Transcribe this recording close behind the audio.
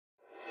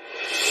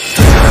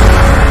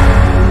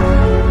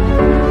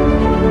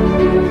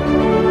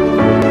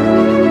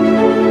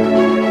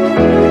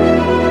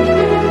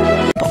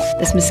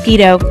this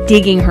mosquito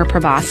digging her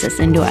proboscis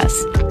into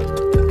us.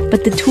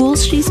 But the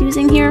tools she's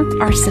using here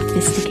are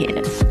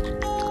sophisticated.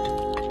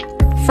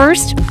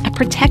 First, a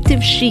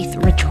protective sheath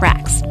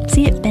retracts.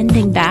 See it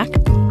bending back?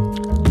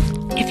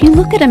 If you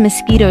look at a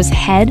mosquito's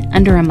head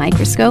under a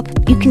microscope,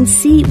 you can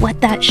see what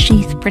that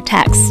sheath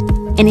protects.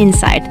 And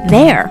inside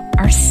there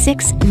are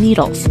 6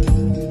 needles.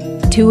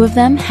 2 of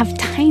them have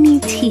tiny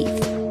teeth.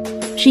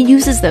 She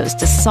uses those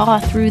to saw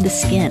through the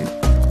skin.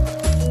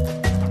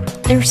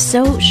 They're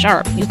so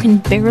sharp, you can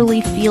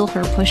barely feel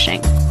her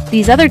pushing.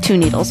 These other 2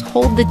 needles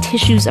hold the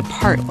tissues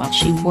apart while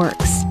she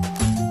works.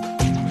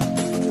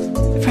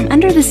 From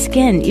under the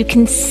skin, you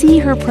can see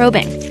her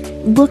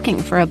probing,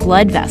 looking for a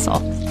blood vessel.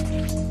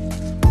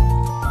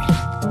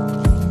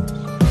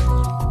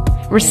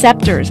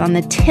 Receptors on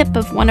the tip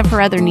of one of her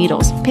other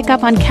needles pick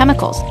up on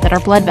chemicals that our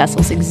blood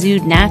vessels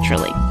exude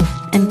naturally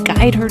and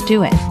guide her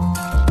to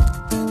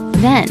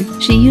it. Then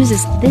she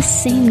uses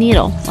this same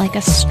needle like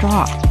a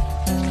straw.